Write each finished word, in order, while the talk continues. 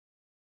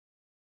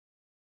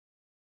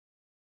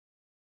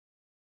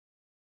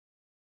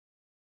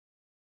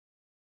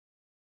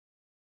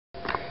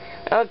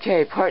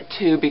Okay, part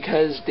 2,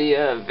 because the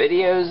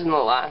videos in the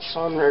last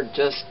one are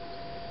just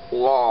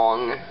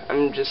long.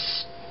 I'm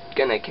just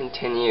gonna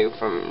continue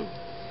from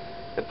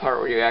the part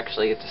where you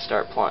actually get to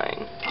start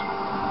playing.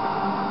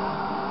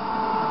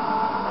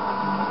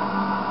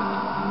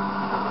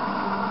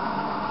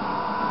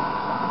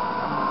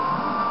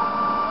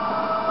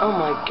 Oh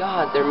my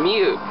god, they're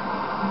mute.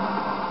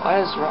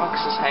 Why is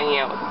Roxas hanging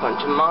out with a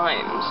bunch of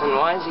mimes? And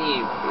why is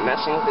he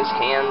messing with his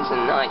hands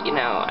and not, you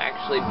know,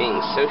 actually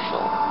being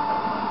social?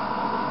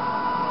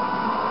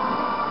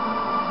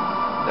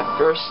 The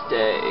first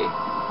day.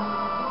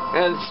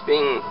 And it's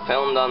being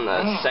filmed on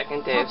the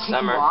second day of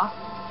summer.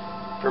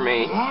 For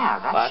me. Yeah,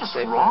 that's last just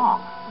day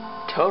wrong.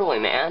 Totally,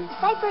 man.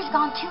 Cypher's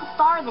gone too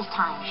far this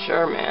time.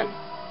 Sure, man.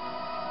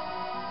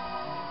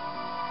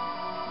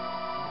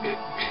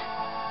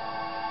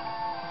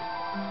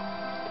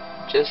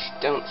 Just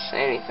don't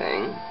say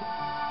anything.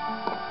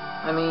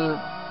 I mean,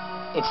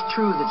 it's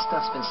true that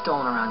stuff's been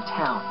stolen around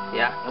town.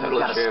 Yeah, and totally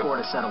we've got true. a score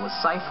to settle with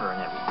Cypher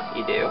and everything.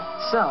 You do.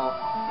 So,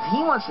 if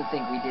he wants to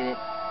think we did it,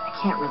 I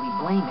can't really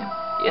blame him.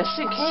 Yes,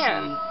 you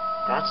can.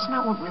 See, that's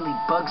not what really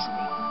bugs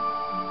me.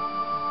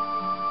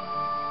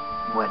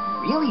 What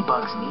really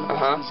bugs me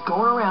is he's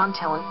going around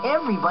telling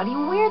everybody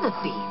we're the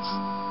thieves.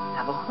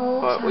 Now the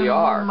whole But town we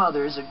are.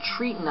 mothers are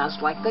treating us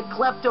like the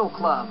klepto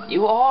club.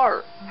 You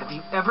are. Have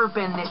you ever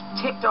been this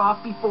ticked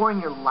off before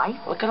in your life?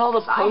 Look at all the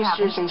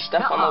posters and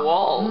stuff on the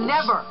walls.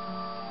 Never.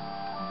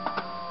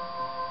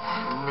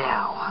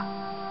 Now,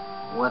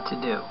 what to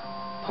do?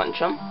 Punch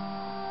him?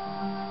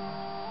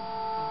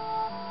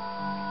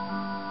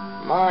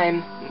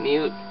 Mime,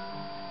 mute,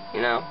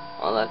 you know,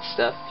 all that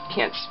stuff. You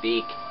can't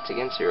speak. It's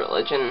against your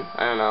religion.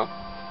 I don't know.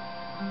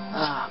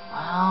 Well...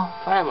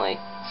 Finally,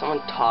 someone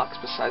talks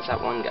besides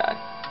that one guy.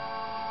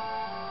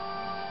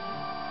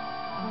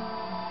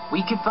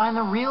 We could find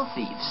the real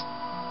thieves.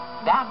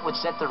 That would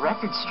set the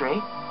record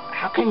straight.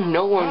 How can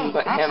no one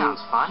but that him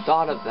sounds fun.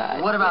 thought of that?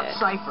 What about yet?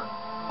 Cypher?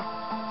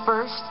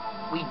 First,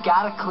 we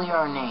gotta clear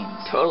our names.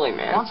 Totally,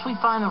 man. Once we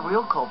find the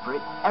real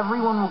culprit,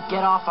 everyone will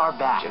get off our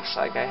back. Just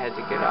like I had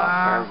to get off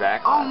our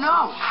back. Oh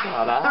no!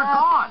 Shut up. They're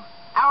gone!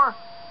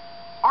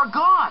 Are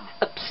gone!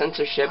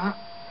 Censorship.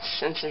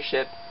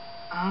 Censorship.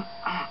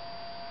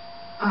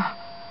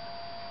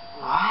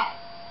 What?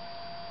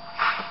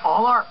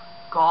 All are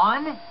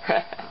gone?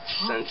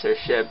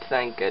 Censorship,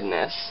 thank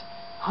goodness.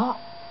 Huh?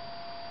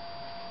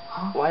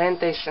 Why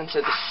didn't they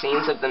censor the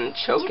scenes of them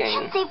choking?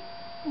 You can't say,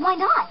 why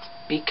not?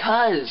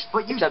 Because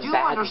But you it's a do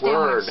bad understand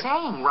word. what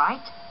I'm saying,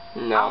 right?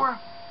 No.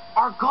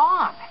 Are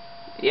gone.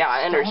 Yeah,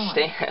 I Stolen.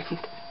 understand.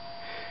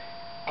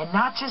 And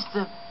not just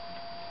the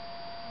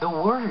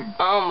word.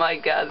 Oh my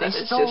god, that They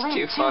is stole just it,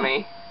 too too.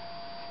 funny.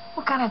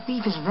 What kind of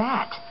thief is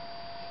that?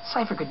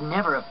 Cypher could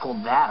never have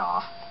pulled that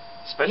off.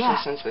 Especially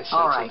since they censored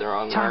all right. the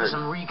wrong Time for word.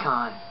 some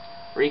recon.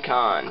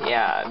 Recon,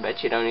 yeah, I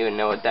bet you don't even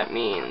know what that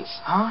means.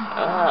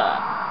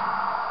 Huh?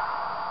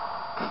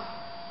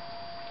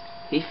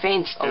 He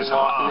faints a His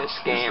lot in heart this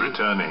game. is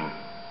returning.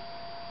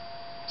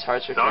 His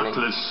heart's returning.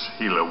 Doubtless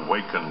he'll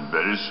awaken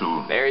very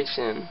soon. Very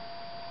soon.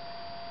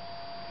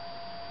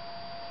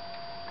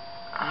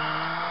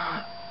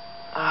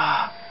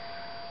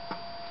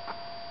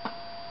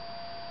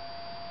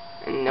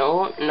 And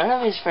none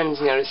of his friends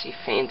notice he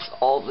faints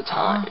all the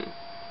time.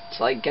 It's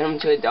like, get him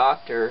to a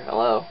doctor.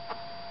 Hello.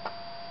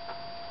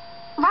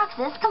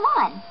 Roxas, come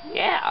on.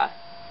 Yeah.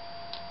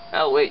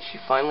 Oh wait, she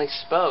finally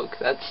spoke.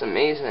 That's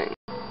amazing.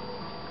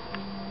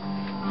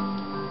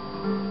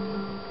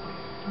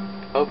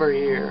 Over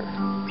here.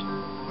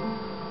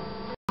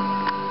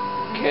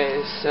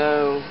 Okay,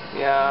 so,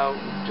 yeah,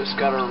 just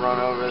gotta run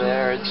over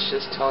there. It's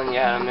just telling you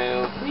how to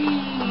move.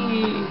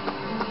 Whee!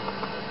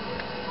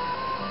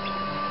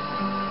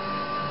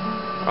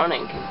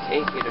 Running can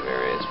take you to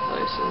various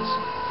places.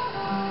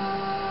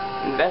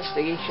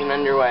 Investigation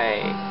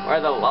underway.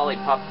 We're the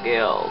Lollipop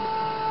Guild.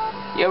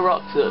 Yo,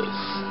 Roxas.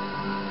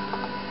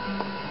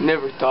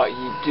 Never thought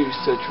you'd do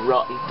such a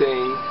rotten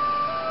thing.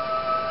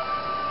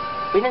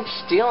 We didn't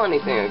steal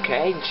anything,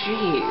 okay?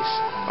 Jeez.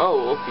 Oh,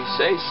 well, if you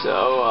say so,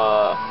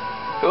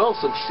 who else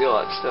would steal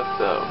that stuff,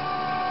 though?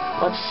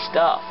 What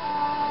stuff?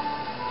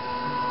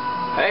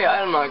 Hey,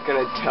 I'm not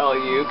gonna tell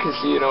you, 'cause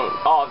you don't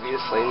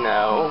obviously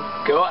know.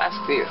 Go ask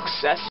the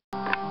accessory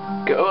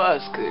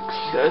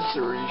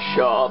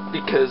shop,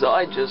 because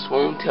I just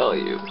won't tell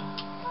you.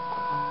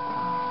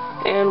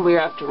 And we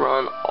have to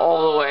run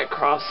all the way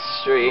across the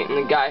street, and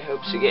the guy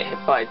hopes to get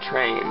hit by a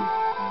train.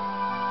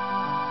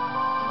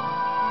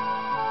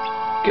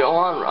 Go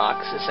on,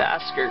 Roxas,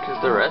 ask her, 'cause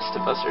the rest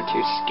of us are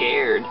too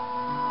scared.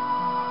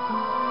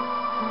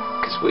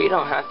 'Cause we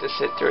don't have to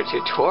sit through a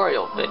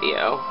tutorial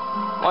video.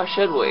 Why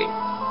should we?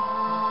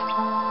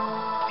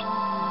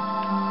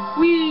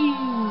 Whee!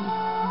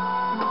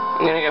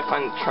 I'm gonna go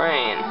find the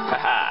train.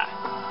 Haha.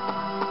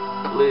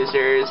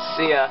 Losers.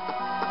 See ya.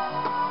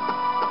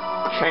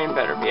 Train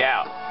better be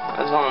out.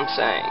 That's all I'm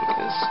saying.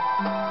 'Cause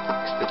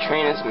the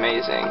train is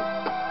amazing.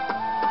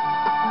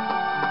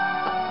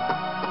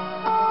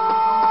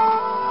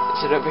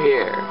 Is it over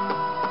here?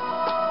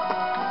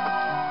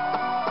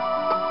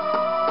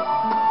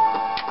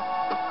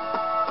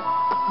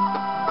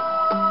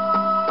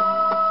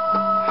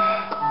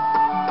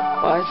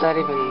 that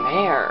even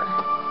there?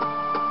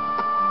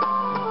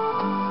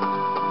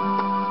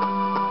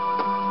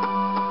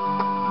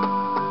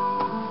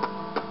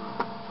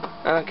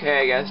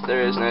 Okay, I guess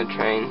there is no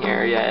train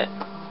here yet.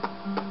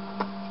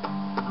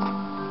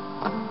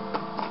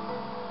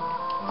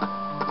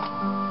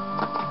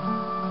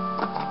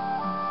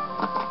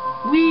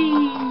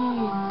 Whee!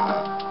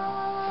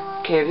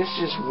 Okay, this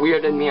just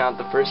weirded me out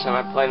the first time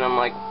I played. I'm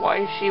like,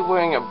 why is she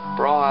wearing a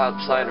bra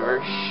outside of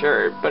her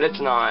shirt? But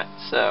it's not,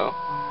 so...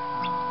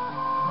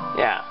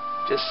 yeah,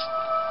 just...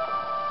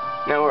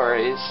 no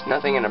worries.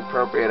 Nothing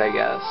inappropriate, I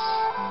guess.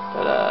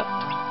 But,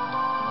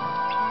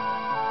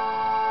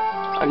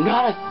 I'm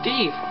not a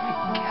thief! Oh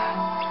my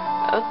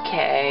god.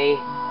 Okay.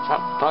 It's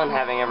not fun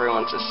having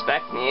everyone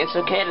suspect me. It's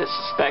okay to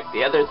suspect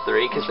the other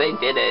three, because they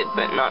did it,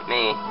 but not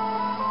me.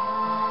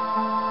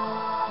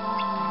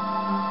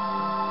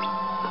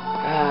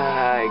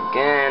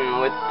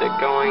 Again, with the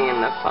going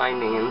and the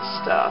finding and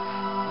stuff.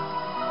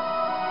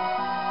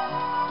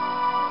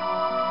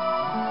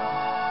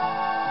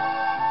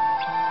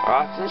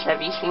 Roxas,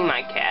 have you seen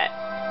my cat?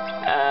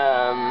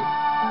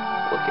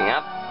 Looking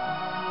up.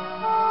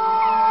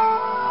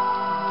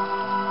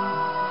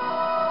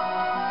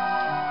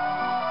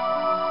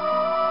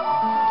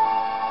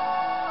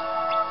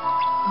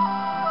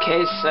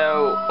 Okay,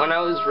 so when I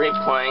was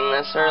replaying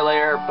this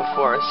earlier,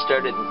 before I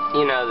started,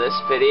 you know, this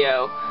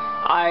video,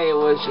 I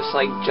was just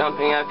like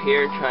jumping up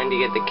here trying to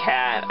get the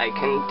cat. I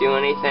couldn't do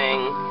anything.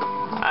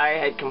 I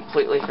had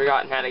completely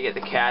forgotten how to get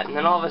the cat, and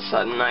then all of a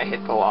sudden I hit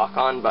the lock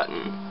on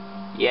button.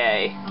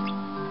 Yay.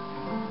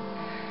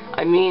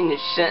 I mean,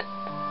 it's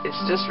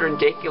just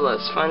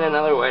ridiculous. Find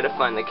another way to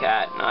find the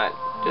cat, not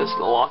just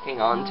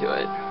locking onto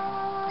it.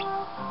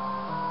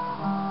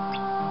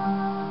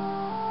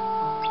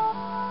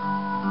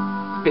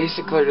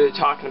 Basically, they're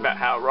talking about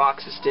how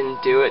Roxas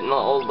didn't do it, and the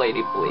old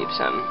lady believes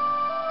him.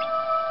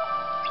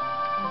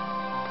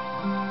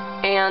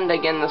 And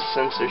again, the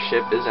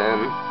censorship is in.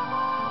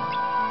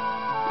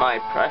 My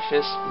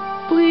precious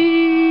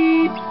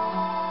bleep.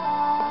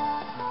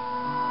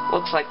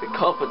 Looks like the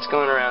culprit's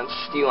going around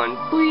stealing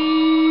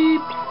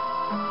bleep.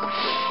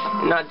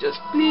 And not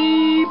just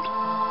bleep,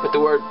 but the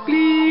word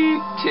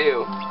bleep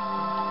too.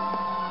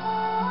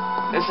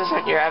 This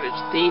isn't your average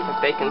thief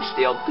if they can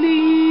steal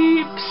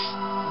bleeps.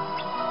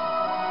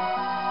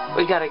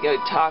 We gotta go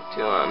talk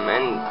to him,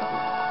 and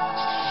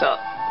so,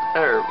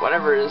 or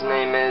whatever his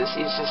name is,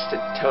 he's just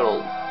a total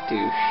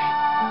douche.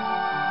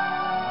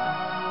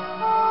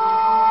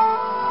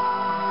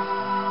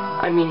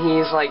 I mean,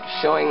 he's like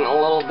showing a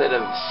little bit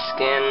of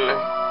skin.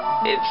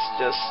 It's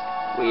just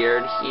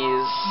weird.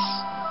 He's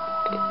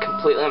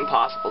completely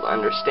impossible to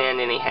understand,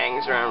 and he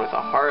hangs around with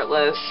a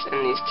Heartless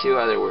and these two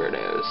other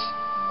weirdos.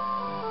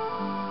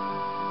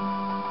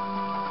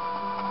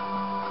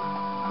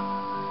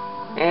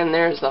 And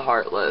there's the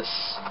Heartless.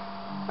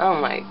 Oh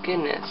my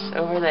goodness,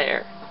 over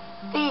there.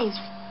 Thieves.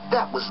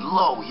 That was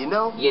low, you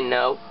know? You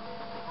know?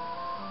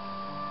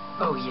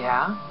 Oh,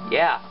 yeah?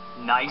 Yeah.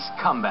 Nice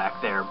comeback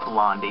there,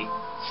 Blondie.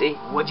 See?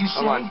 What'd you say?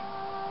 Hold on.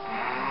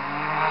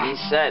 He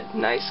said,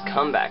 nice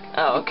comeback.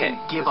 Oh, okay. You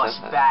can give us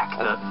back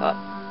the...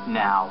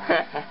 now.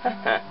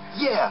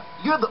 Yeah,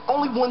 you're the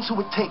only ones who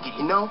would take it,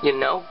 you know? You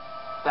know?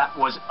 That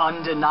was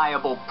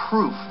undeniable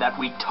proof that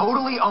we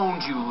totally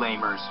owned you,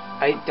 lamers.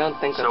 I don't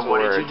think that's a So what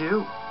word. did you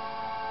do?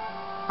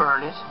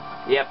 Burn it?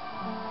 Yep.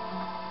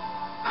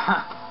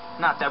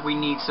 Not that we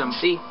need some...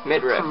 See?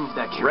 Midriff. To prove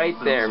that you're right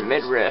there, losers.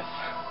 midriff.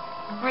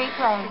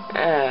 Replay.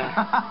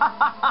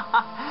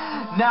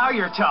 Now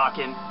you're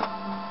talking.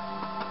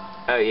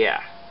 Oh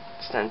yeah.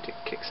 It's time to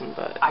kick some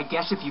butt. I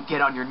guess if you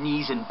get on your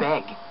knees and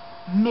beg,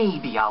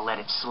 maybe I'll let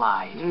it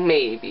slide.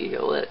 Maybe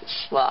you'll let it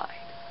slide.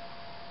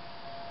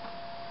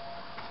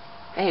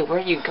 Hey, where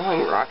are you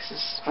going,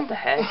 Roxas? What the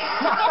heck?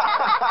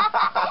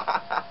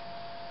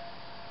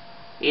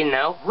 You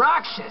know?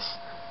 Roxas!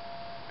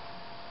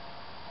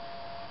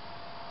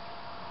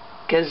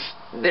 Because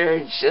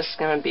there's just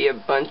going to be a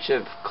bunch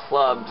of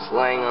clubs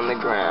laying on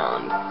the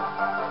ground.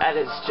 That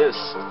is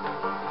just...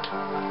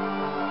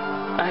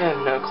 I have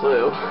no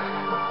clue.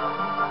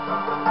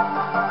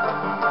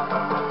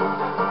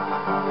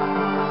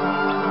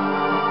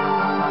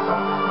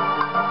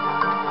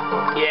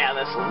 Yeah,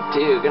 this'll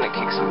do. Gonna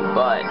kick some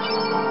butt.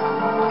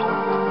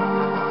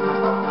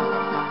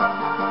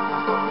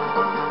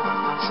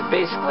 So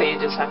basically, you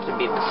just have to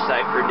beat the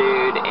Cypher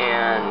dude,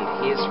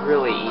 and he's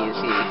really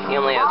easy. He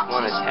only has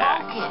one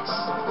attack.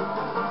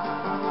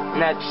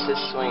 And that's to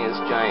swing his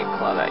giant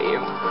club at you.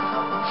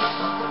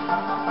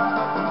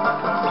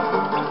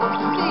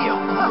 Neo,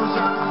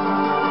 loser.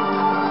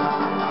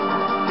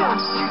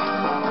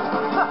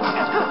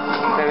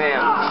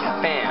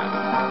 Bam, bam.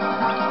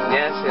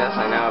 Yes, yes,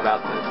 I know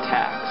about the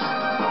attacks.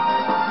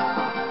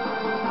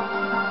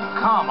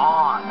 Come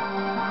on.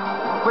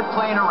 Quit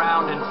playing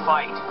around and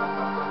fight.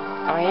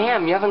 I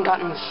am. You haven't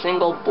gotten a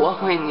single blow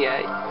in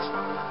yet.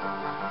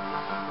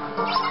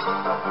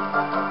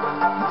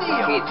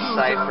 Beat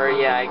Cypher.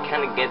 Yeah, I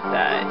kind of get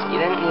that. You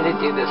didn't need to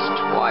do this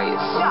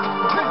twice.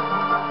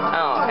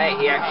 Oh, hey,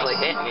 he actually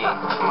hit me.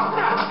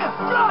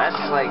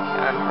 That's, like,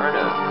 unheard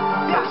of.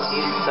 Because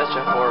he's such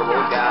a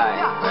horrible guy.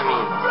 I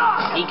mean,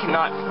 he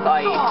cannot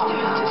fight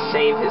to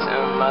save his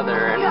own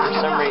mother, and for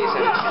some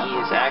reason,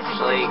 he's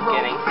actually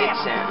getting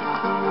hits in.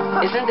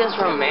 Isn't this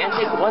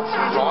romantic? What's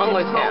wrong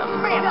with him?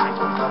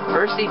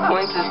 First he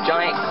points his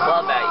giant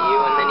club at you,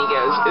 and then he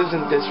goes,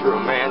 "Isn't this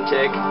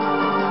romantic?"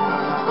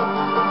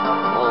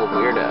 Oh,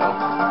 weirdo.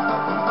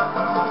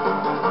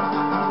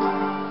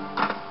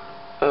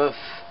 Oof.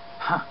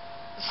 Huh.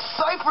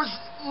 Cypher's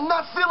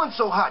not feeling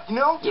so hot, you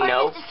know? You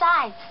know?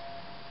 Decides.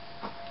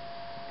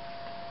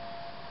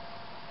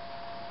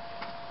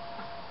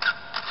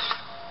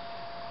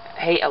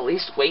 Hey, at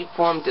least wait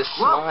for him to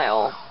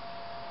smile.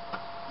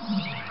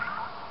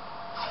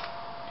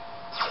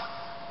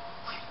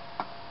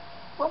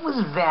 What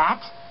was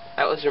that?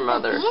 That was your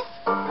mother.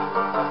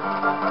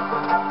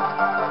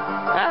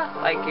 Ah,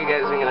 like you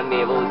guys aren't gonna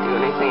be able to do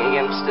anything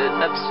against it.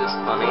 That's just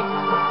funny.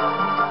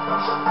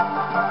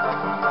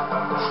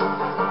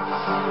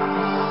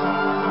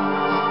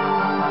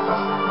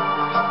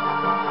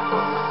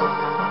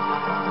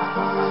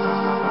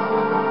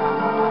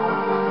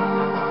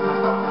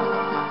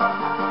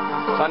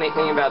 Funny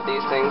thing about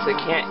these things, they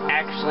can't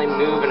actually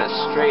move in a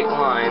straight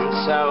line,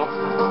 so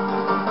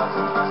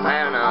I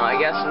don't know. I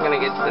guess I'm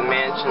gonna get to the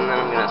mansion, then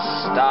I'm gonna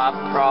stop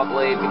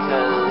probably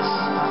because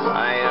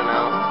I don't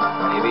know,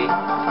 maybe.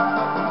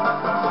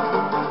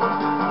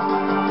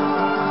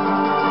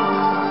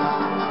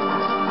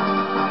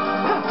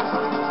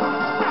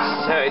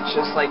 So it's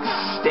just like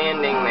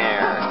standing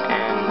there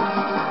and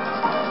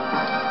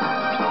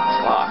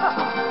it's locked.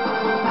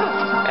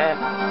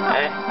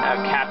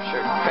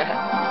 Captured.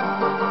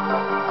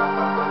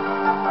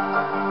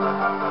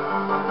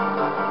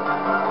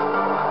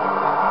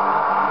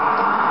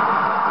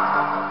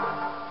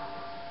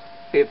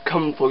 We have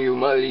come for you,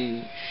 my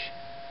liege.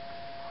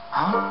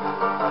 Huh?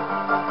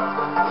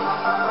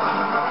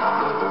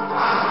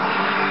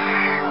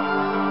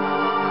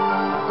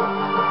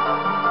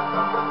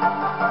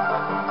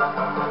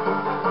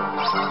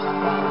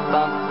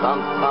 Bump,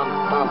 bump, bump,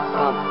 bump,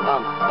 bump,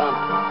 bump, bump,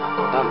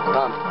 bump,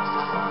 bump.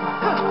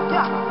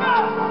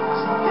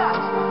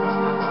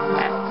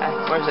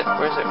 Where's it?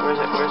 Where's it? Where's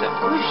it? Where's it?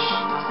 Whoosh!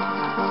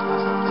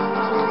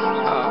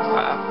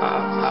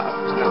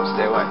 No,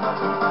 stay away.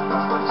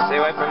 Stay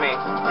away from me.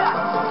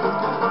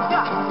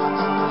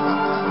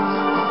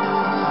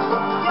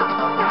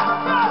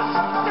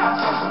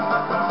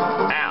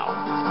 Ow.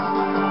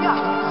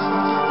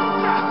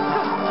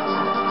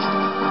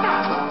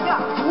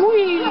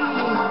 Whee!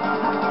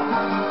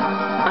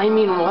 I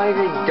mean, why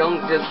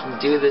don't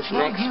just do this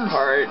next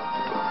part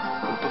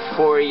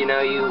before, you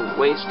know, you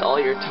waste all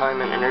your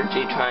time and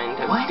energy trying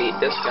to beat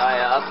this guy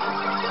up?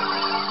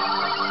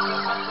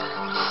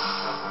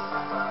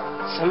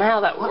 Somehow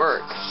that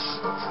works.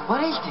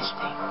 What is this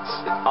thing?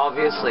 It's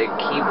obviously a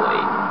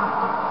keyblade.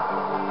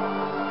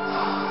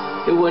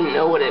 Who wouldn't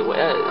know what it was?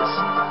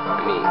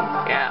 I mean,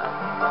 yeah.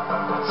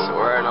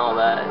 Sora and all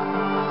that.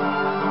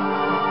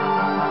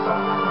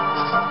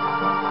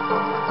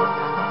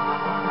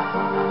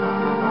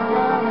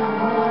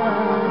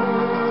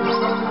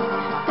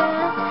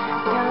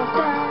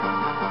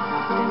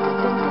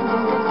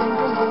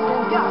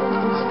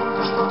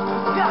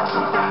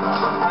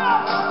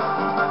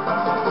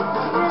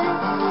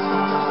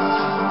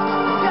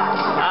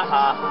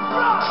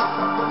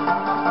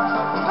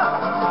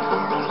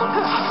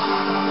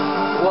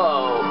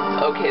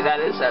 Whoa, okay, that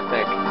is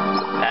epic.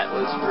 That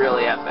was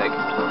really epic.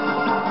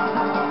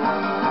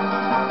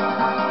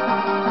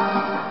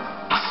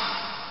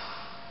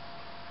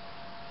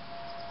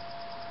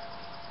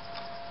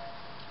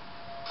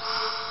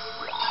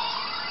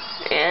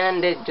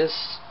 And it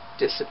just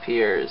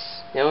disappears.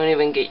 You don't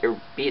even get your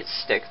beat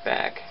stick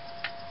back.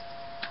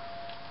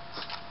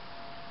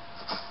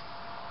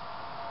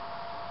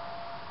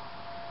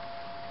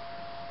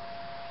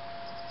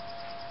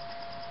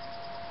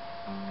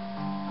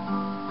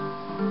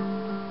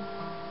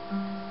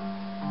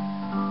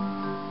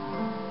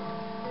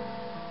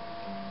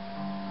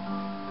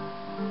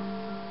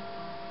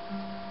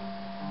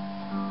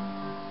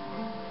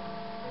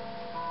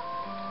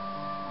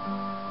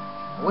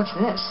 What's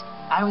this?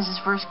 I was his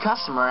first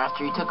customer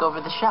after he took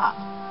over the shop.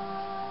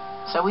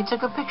 So we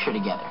took a picture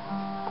together.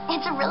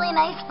 It's a really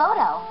nice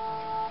photo.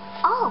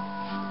 Oh.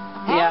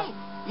 Hey, yeah.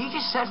 You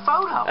just said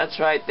photo. That's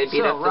right, they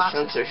beat up the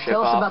censorship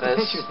tell us about office.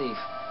 the picture thief.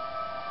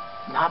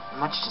 Not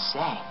much to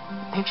say.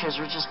 The pictures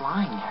were just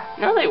lying there.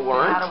 No, they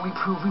weren't. How do we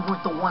prove we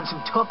weren't the ones who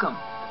took them?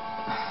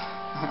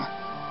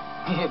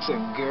 It's a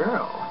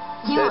girl.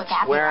 You look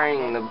That's happy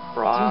wearing the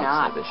bra Do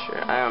not. outside the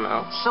shirt. I don't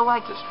know. So,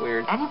 like, Just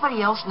weird.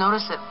 anybody else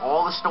notice that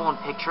all the stolen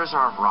pictures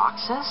are of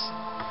Roxas?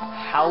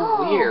 How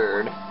Oh.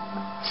 weird.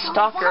 So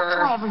Stalker. that's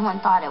why everyone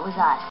thought it was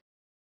us.